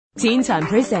Teen Time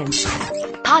Presents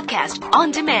Podcast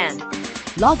on Demand.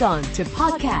 Log on to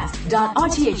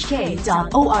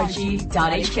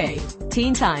podcast.rthk.org.hk.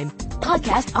 Teen Time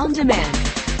Podcast on Demand.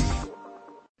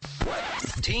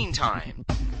 Teen Time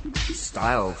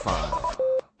Style File.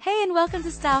 Hey, and welcome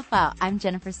to Style File. I'm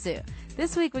Jennifer Su.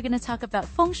 This week we're going to talk about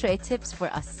feng shui tips for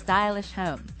a stylish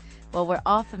home. Well, we're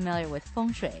all familiar with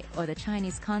feng shui, or the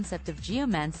Chinese concept of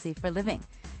geomancy for living.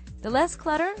 The less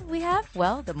clutter we have,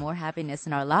 well, the more happiness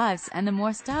in our lives and the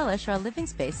more stylish our living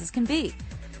spaces can be.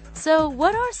 So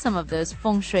what are some of those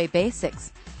feng shui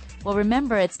basics? Well,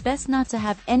 remember, it's best not to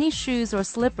have any shoes or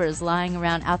slippers lying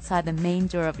around outside the main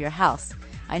door of your house.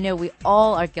 I know we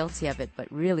all are guilty of it,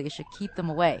 but really you should keep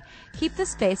them away. Keep the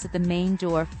space at the main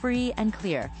door free and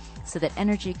clear so that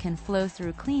energy can flow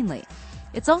through cleanly.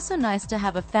 It's also nice to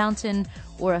have a fountain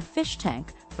or a fish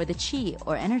tank for the qi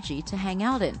or energy to hang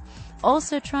out in.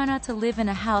 Also, try not to live in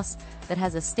a house that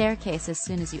has a staircase as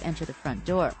soon as you enter the front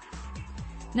door.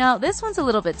 Now, this one's a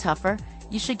little bit tougher.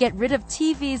 You should get rid of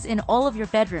TVs in all of your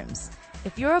bedrooms.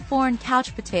 If you're a born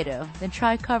couch potato, then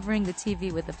try covering the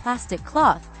TV with a plastic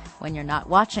cloth when you're not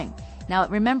watching. Now,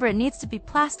 remember, it needs to be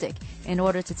plastic in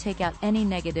order to take out any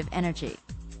negative energy.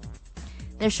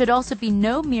 There should also be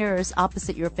no mirrors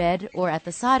opposite your bed or at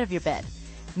the side of your bed.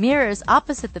 Mirrors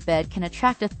opposite the bed can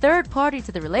attract a third party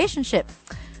to the relationship,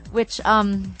 which,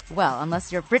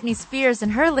 unless you're Britney Spears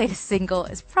and her latest single,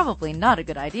 is probably not a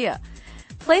good idea.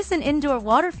 Place an indoor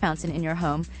water fountain in your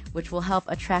home, which will help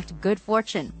attract good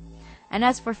fortune. And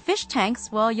as for fish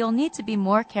tanks, well, you'll need to be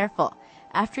more careful.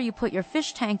 After you put your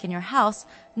fish tank in your house,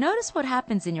 notice what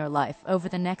happens in your life over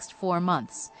the next 4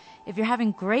 months. If you're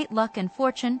having great luck and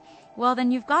fortune, well,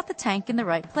 then you've got the tank in the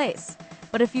right place.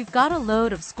 But if you've got a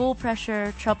load of school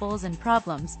pressure, troubles, and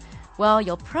problems, well,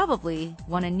 you'll probably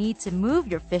need to move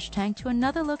your fish tank to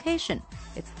another location.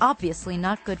 It's obviously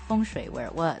not good feng shui where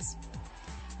it was.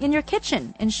 In your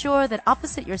kitchen, ensure that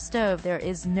opposite your stove there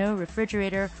is no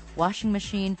refrigerator, washing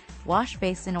machine, wash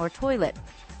basin, or toilet,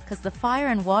 because the fire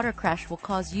and water crash will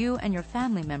cause you and your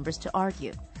family members to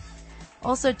argue.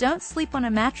 Also, don't sleep on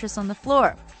a mattress on the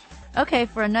floor. Okay,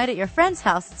 for a night at your friend's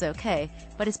house, it's okay,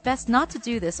 but it's best not to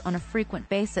do this on a frequent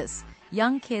basis.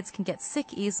 Young kids can get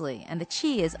sick easily, and the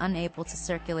qi is unable to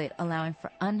circulate, allowing for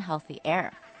unhealthy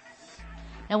air.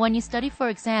 Now, when you study for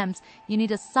exams, you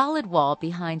need a solid wall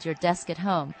behind your desk at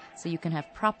home so you can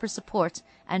have proper support,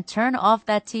 and turn off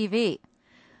that TV.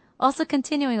 Also,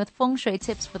 continuing with feng shui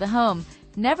tips for the home,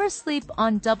 never sleep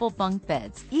on double bunk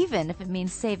beds, even if it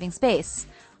means saving space.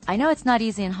 I know it's not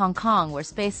easy in Hong Kong where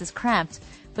space is cramped,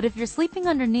 but if you're sleeping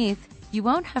underneath, you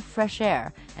won't have fresh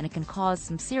air, and it can cause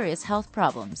some serious health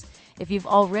problems. If you've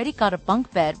already got a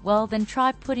bunk bed, well, then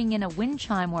try putting in a wind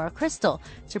chime or a crystal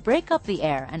to break up the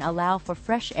air and allow for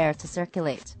fresh air to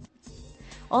circulate.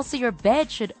 Also, your bed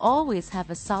should always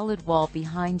have a solid wall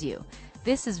behind you.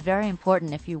 This is very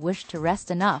important if you wish to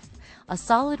rest enough. A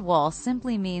solid wall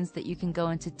simply means that you can go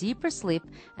into deeper sleep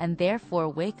and therefore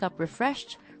wake up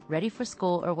refreshed, ready for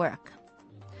school or work.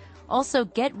 Also,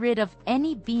 get rid of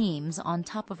any beams on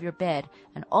top of your bed,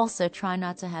 and also try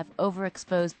not to have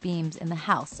overexposed beams in the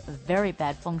house. Very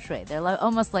bad feng shui. They're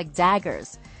almost like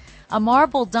daggers. A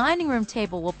marble dining room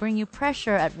table will bring you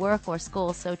pressure at work or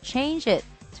school, so change it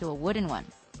to a wooden one.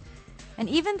 And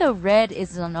even though red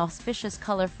is an auspicious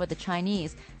color for the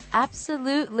Chinese,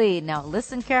 absolutely, now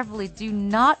listen carefully, do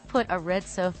not put a red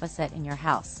sofa set in your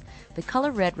house. The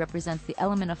color red represents the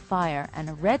element of fire, and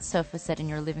a red sofa set in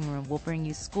your living room will bring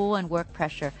you school and work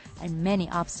pressure and many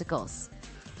obstacles.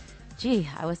 Gee,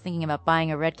 I was thinking about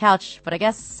buying a red couch, but I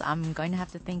guess I'm going to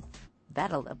have to think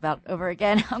that about over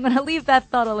again. I'm going to leave that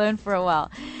thought alone for a while.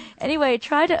 Anyway,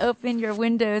 try to open your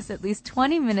windows at least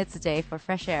 20 minutes a day for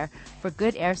fresh air, for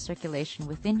good air circulation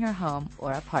within your home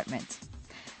or apartment.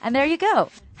 And there you go.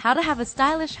 How to have a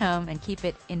stylish home and keep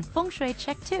it in feng shui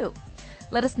check too.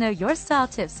 Let us know your style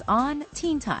tips on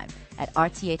Teen Time at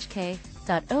rthk.org.hk.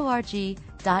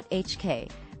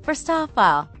 For Style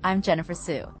File, I'm Jennifer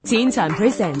Su. Teen Time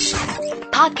Presents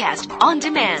Podcast on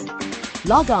Demand.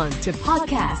 Log on to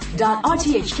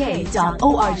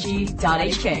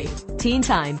podcast.rthk.org.hk. Teen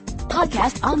Time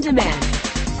Podcast on Demand.